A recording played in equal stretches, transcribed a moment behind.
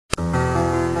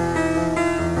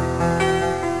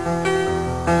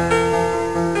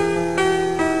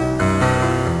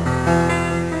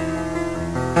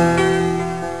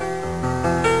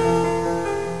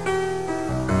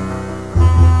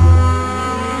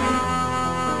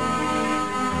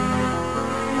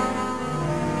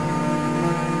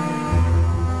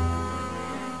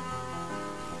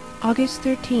August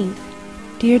 13th.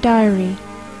 Dear Diary,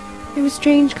 it was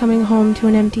strange coming home to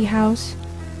an empty house.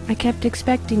 I kept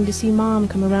expecting to see Mom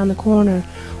come around the corner,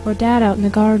 or Dad out in the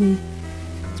garden.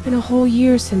 It's been a whole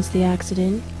year since the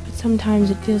accident, but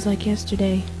sometimes it feels like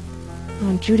yesterday.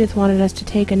 Aunt Judith wanted us to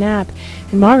take a nap,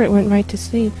 and Margaret went right to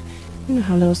sleep. You know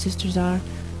how little sisters are.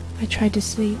 I tried to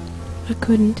sleep, but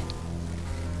couldn't.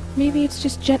 Maybe it's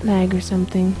just jet lag or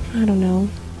something. I don't know.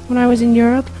 When I was in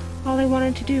Europe, all I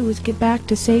wanted to do was get back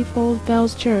to safe old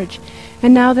Fells Church,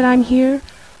 and now that I'm here,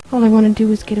 all I want to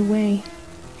do is get away.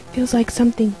 It feels like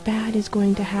something bad is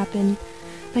going to happen,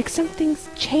 like something's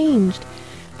changed,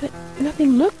 but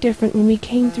nothing looked different when we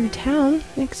came through town,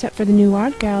 except for the new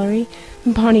art gallery.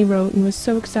 Bonnie wrote and was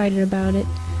so excited about it.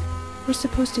 We're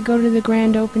supposed to go to the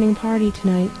grand opening party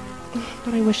tonight,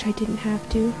 but I wish I didn't have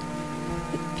to.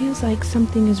 It feels like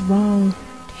something is wrong,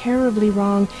 terribly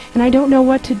wrong, and I don't know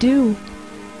what to do.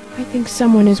 I think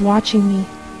someone is watching me,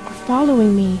 or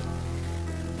following me.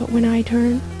 But when I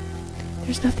turn,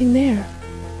 there's nothing there.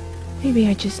 Maybe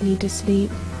I just need to sleep.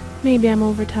 Maybe I'm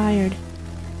overtired.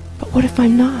 But what if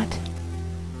I'm not?